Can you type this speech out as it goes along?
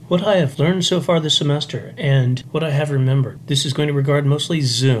What I have learned so far this semester and what I have remembered. This is going to regard mostly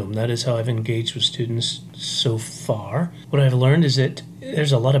Zoom. That is how I've engaged with students so far. What I've learned is that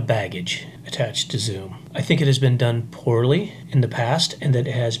there's a lot of baggage attached to Zoom. I think it has been done poorly in the past and that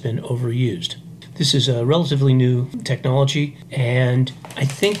it has been overused. This is a relatively new technology, and I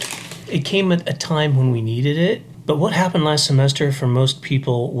think it came at a time when we needed it. But what happened last semester for most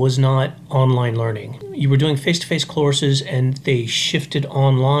people was not online learning. You were doing face-to-face courses and they shifted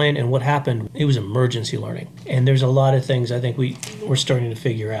online, and what happened? It was emergency learning. And there's a lot of things I think we're starting to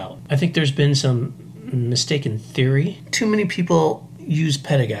figure out. I think there's been some mistaken theory. Too many people use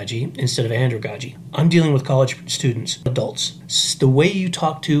pedagogy instead of andragogy. I'm dealing with college students, adults. The way you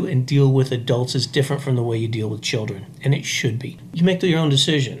talk to and deal with adults is different from the way you deal with children, and it should be. You make your own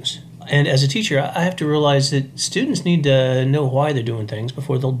decisions. And as a teacher, I have to realize that students need to know why they're doing things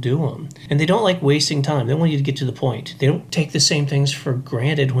before they'll do them. And they don't like wasting time. They want you to get to the point. They don't take the same things for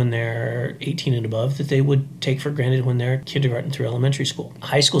granted when they're 18 and above that they would take for granted when they're kindergarten through elementary school.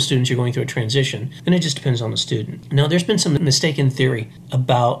 High school students are going through a transition, and it just depends on the student. Now, there's been some mistaken theory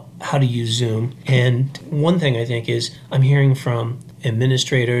about how to use Zoom. And one thing I think is I'm hearing from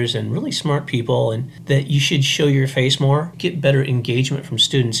administrators and really smart people, and that you should show your face more, get better engagement from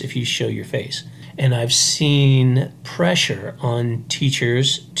students if you show your face. And I've seen pressure on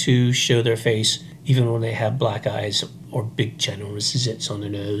teachers to show their face even when they have black eyes or big generous zits on their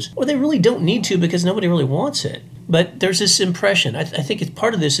nose, or they really don't need to because nobody really wants it. But there's this impression. I think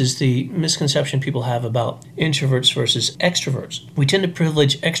part of this is the misconception people have about introverts versus extroverts. We tend to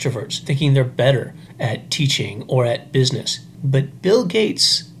privilege extroverts, thinking they're better at teaching or at business. But Bill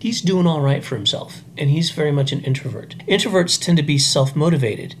Gates, he's doing all right for himself, and he's very much an introvert. Introverts tend to be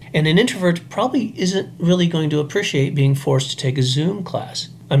self-motivated, and an introvert probably isn't really going to appreciate being forced to take a Zoom class.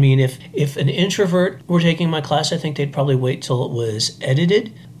 I mean, if an introvert were taking my class, I think they'd probably wait till it was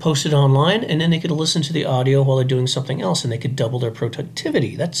edited, posted online, and then they could listen to the audio while they're doing something else, and they could double their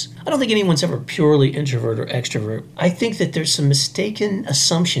productivity. I don't think anyone's ever purely introvert or extrovert. I think that there's some mistaken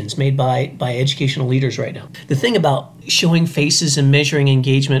assumptions made by educational leaders right now. The thing about showing faces and measuring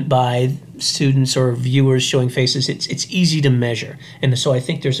engagement by students or viewers showing faces, it's easy to measure. And so I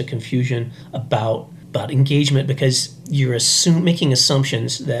think there's a confusion about engagement because you're making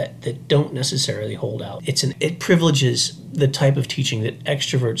assumptions that don't necessarily hold out. It privileges the type of teaching that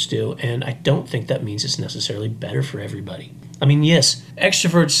extroverts do, and I don't think that means it's necessarily better for everybody. I mean, yes,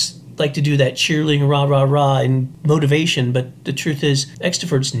 extroverts like to do that cheerleading, rah, rah, rah, and motivation, but the truth is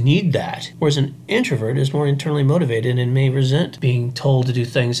extroverts need that, whereas an introvert is more internally motivated and may resent being told to do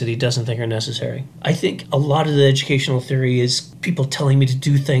things that he doesn't think are necessary. I think a lot of the educational theory is people telling me to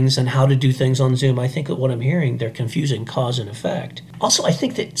do things and how to do things on Zoom. I think that what I'm hearing, they're confusing cause and effect. Also, I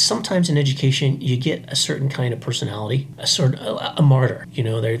think that sometimes in education, you get a certain kind of personality, a martyr. You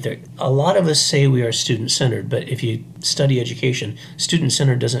know, a lot of us say we are student-centered, but if you study education,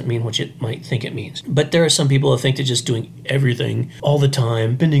 student-centered doesn't mean what you might think it means. But there are some people who think that just doing everything all the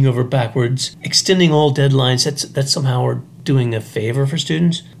time, bending over backwards, extending all deadlines, that's somehow we're doing a favor for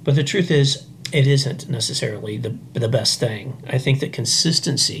students. But the truth is, it isn't necessarily the best thing. I think that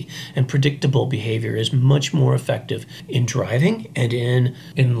consistency and predictable behavior is much more effective in driving and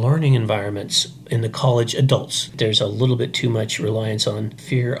in learning environments in the college adults. There's a little bit too much reliance on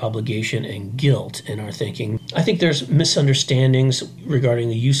fear, obligation, and guilt in our thinking. I think there's misunderstandings regarding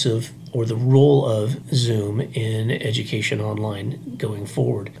the use of or the role of Zoom in education online going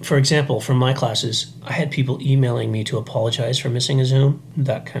forward. For example, from my classes, I had people emailing me to apologize for missing a Zoom.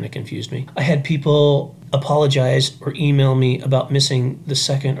 That kind of confused me. I had people apologize or email me about missing the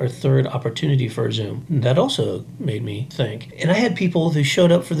second or third opportunity for a Zoom. That also made me think. And I had people who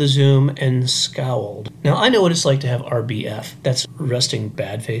showed up for the Zoom and scowled. Now, I know what it's like to have RBF. That's resting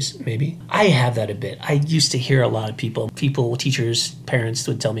bad face, maybe. I have that a bit. I used to hear a lot of people, teachers, parents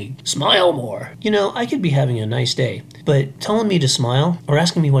would tell me, smile more. You know, I could be having a nice day, but telling me to smile or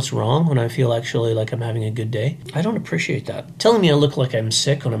asking me what's wrong when I feel actually like I'm having a good day, I don't appreciate that. Telling me I look like I'm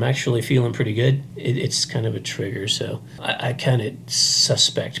sick when I'm actually feeling pretty good, it's kind of a trigger. So I kind of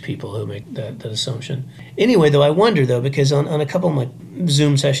suspect people who make that assumption. Anyway, though, I wonder, though, because on a couple of my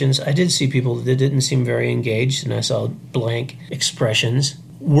Zoom sessions, I did see people that didn't seem very engaged, and I saw blank expressions.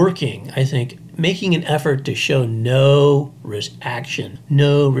 Working, I think, making an effort to show no action,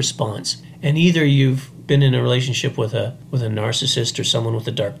 no response. And either you've been in a relationship with a narcissist or someone with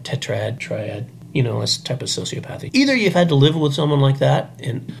a dark triad, you know, a type of sociopathy. Either you've had to live with someone like that,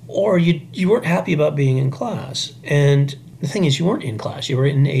 or you weren't happy about being in class. And The thing is, you weren't in class. You were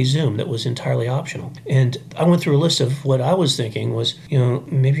in a Zoom that was entirely optional. And I went through a list of what I was thinking was,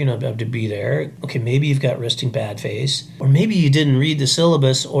 maybe you're not able to be there. Okay, maybe you've got resting bad face. Or maybe you didn't read the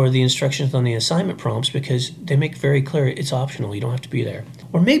syllabus or the instructions on the assignment prompts because they make very clear it's optional. You don't have to be there.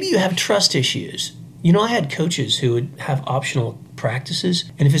 Or maybe you have trust issues. I had coaches who would have optional practices,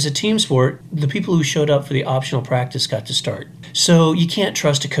 and if it's a team sport, the people who showed up for the optional practice got to start. So you can't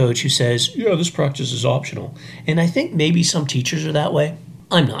trust a coach who says, yeah, this practice is optional. And I think maybe some teachers are that way.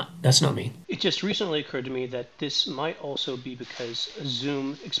 I'm not. That's not me. It just recently occurred to me that this might also be because a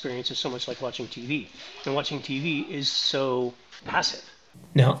Zoom experience is so much like watching TV, and watching TV is so passive.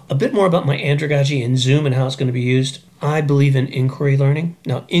 Now, a bit more about my andragogy in Zoom and how it's going to be used. I believe in inquiry learning.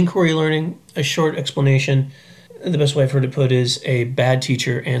 Now, inquiry learning, a short explanation, the best way I've heard it put is a bad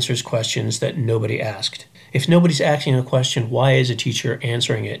teacher answers questions that nobody asked. If nobody's asking a question, why is a teacher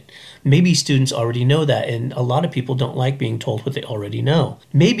answering it? Maybe students already know that, and a lot of people don't like being told what they already know.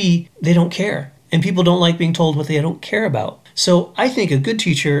 Maybe they don't care, and people don't like being told what they don't care about. So I think a good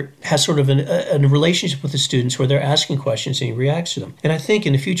teacher has sort of a relationship with the students where they're asking questions and he reacts to them. And I think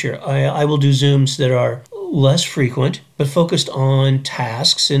in the future, I will do Zooms that are less frequent, but focused on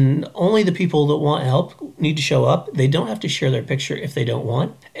tasks, and only the people that want help need to show up. They don't have to share their picture if they don't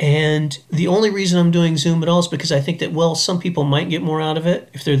want. And the only reason I'm doing Zoom at all is because I think that, some people might get more out of it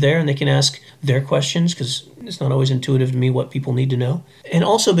if they're there and they can ask their questions, because it's not always intuitive to me what people need to know. And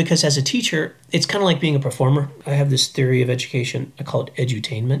also because as a teacher, it's kind of like being a performer. I have this theory of education, I call it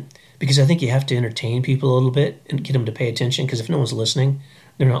edutainment, because I think you have to entertain people a little bit and get them to pay attention, because if no one's listening,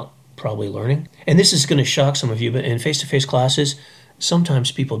 they're not probably learning. And this is going to shock some of you, but in face-to-face classes,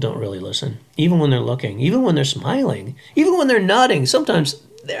 sometimes people don't really listen. Even when they're looking, even when they're smiling, even when they're nodding, sometimes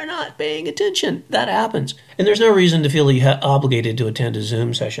they're not paying attention. That happens. And there's no reason to feel you're obligated to attend a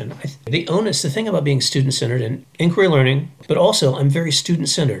Zoom session. The thing about being student-centered and inquiry learning, but also I'm very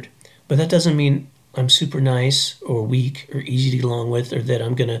student-centered. But that doesn't mean I'm super nice or weak or easy to get along with, or that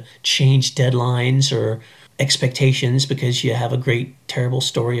I'm going to change deadlines or expectations because you have a great, terrible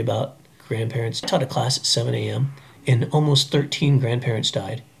story about grandparents. I taught a class at 7 a.m. and almost 13 grandparents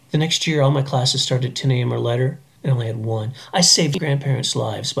died. The next year, all my classes started at 10 a.m. or later, and I only had one. I saved grandparents'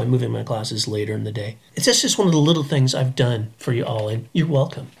 lives by moving my classes later in the day. That's just one of the little things I've done for you all, and you're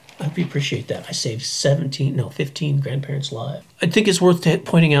welcome. I hope you appreciate that. I saved 15 grandparents' lives. I think it's worth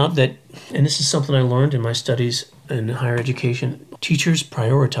pointing out that, and this is something I learned in my studies in higher education, teachers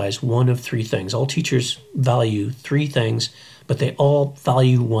prioritize one of three things. All teachers value three things, but they all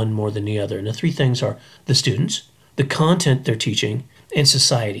value one more than the other. And the three things are the students, the content they're teaching, and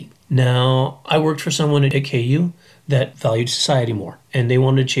society. Now, I worked for someone at KU that valued society more, and they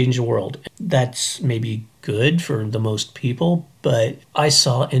wanted to change the world. That's maybe good for the most people, but I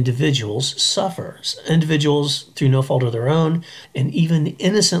saw individuals suffer. Individuals through no fault of their own, and even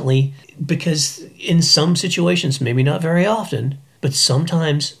innocently, because in some situations, maybe not very often, but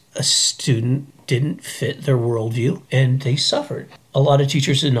sometimes a student didn't fit their worldview, and they suffered. A lot of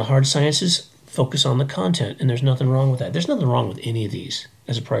teachers in the hard sciences focus on the content, and there's nothing wrong with that. There's nothing wrong with any of these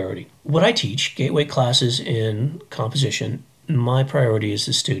as a priority. What I teach, gateway classes in composition, my priority is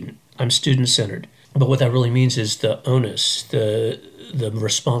the student. I'm student-centered. But what that really means is the onus, the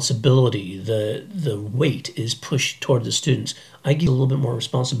responsibility, the weight is pushed toward the students. I give a little bit more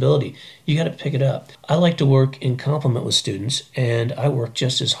responsibility. You got to pick it up. I like to work in complement with students, and I work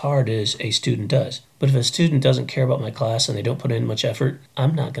just as hard as a student does. But if a student doesn't care about my class and they don't put in much effort,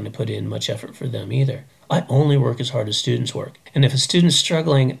 I'm not going to put in much effort for them either. I only work as hard as students work. And if a student's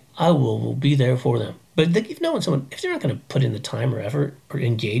struggling, I will be there for them. But if they're not going to put in the time or effort or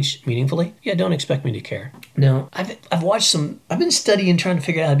engage meaningfully, don't expect me to care. Now, I've been studying, trying to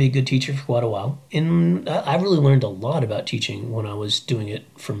figure out how to be a good teacher for quite a while. And I really learned a lot about teaching when I was doing it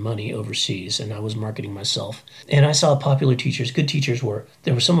for money overseas and I was marketing myself. And I saw popular teachers, good teachers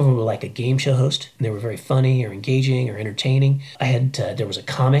some of them were like a game show host, and they were very funny or engaging or entertaining. There was a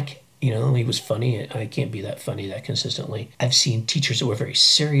comic. He was funny. I can't be that funny that consistently. I've seen teachers that were very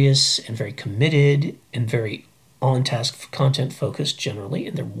serious and very committed and very on-task, content-focused generally,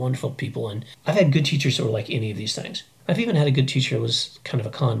 and they're wonderful people. And I've had good teachers that were like any of these things. I've even had a good teacher who was kind of a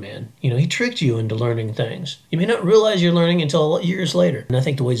con man. He tricked you into learning things. You may not realize you're learning until years later. And I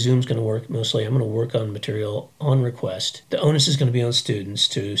think the way Zoom's going to work, mostly, I'm going to work on material on request. The onus is going to be on students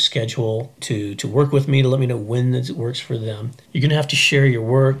to schedule, to work with me, to let me know when it works for them. You're going to have to share your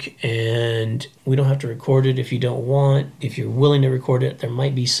work, and we don't have to record it if you don't want. If you're willing to record it, there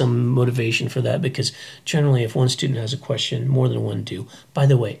might be some motivation for that, because generally if one student has a question, more than one do. By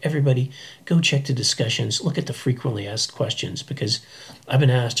the way, everybody, go check the discussions. Look at the frequently asked asked questions, because I've been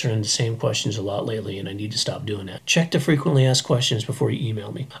answering the same questions a lot lately, and I need to stop doing that. Check the frequently asked questions before you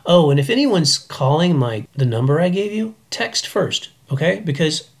email me. Oh, and if anyone's calling the number I gave you, text first. Okay?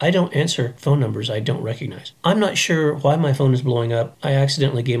 Because I don't answer phone numbers I don't recognize. I'm not sure why my phone is blowing up. I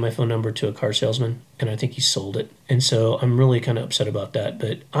accidentally gave my phone number to a car salesman, and I think he sold it. And so I'm really kind of upset about that.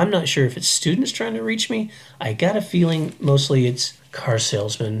 But I'm not sure if it's students trying to reach me. I got a feeling mostly it's car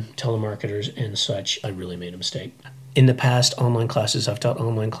salesmen, telemarketers, and such. I really made a mistake. In the past online classes, I've taught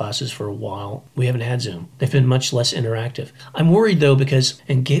online classes for a while. We haven't had Zoom. They've been much less interactive. I'm worried, though, because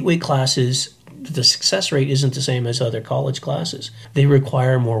in gateway classes, the success rate isn't the same as other college classes. They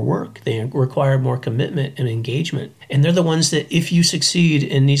require more work. They require more commitment and engagement. And they're the ones that if you succeed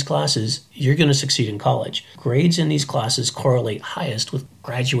in these classes, you're going to succeed in college. Grades in these classes correlate highest with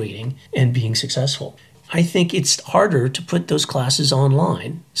graduating and being successful. I think it's harder to put those classes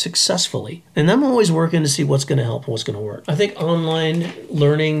online successfully. And I'm always working to see what's going to help and what's going to work. I think online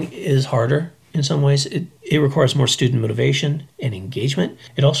learning is harder. In some ways, it requires more student motivation and engagement.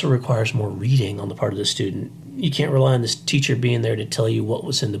 It also requires more reading on the part of the student. You can't rely on this teacher being there to tell you what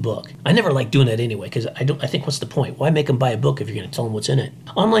was in the book. I never like doing that anyway, because I think, what's the point? Why make them buy a book if you're going to tell them what's in it?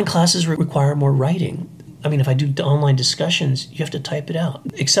 Online classes require more writing. I mean, if I do online discussions, you have to type it out.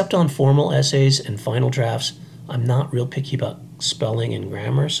 Except on formal essays and final drafts, I'm not real picky about spelling and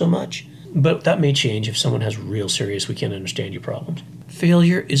grammar so much. But that may change if someone has real serious, we can't understand your problems.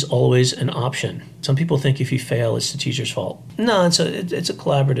 Failure is always an option. Some people think if you fail, it's the teacher's fault. No, it's a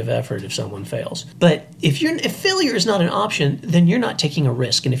collaborative effort if someone fails. But if failure is not an option, then you're not taking a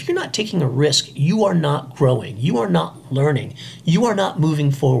risk. And if you're not taking a risk, you are not growing. You are not learning. You are not moving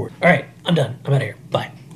forward. All right, I'm done. I'm out of here. Bye.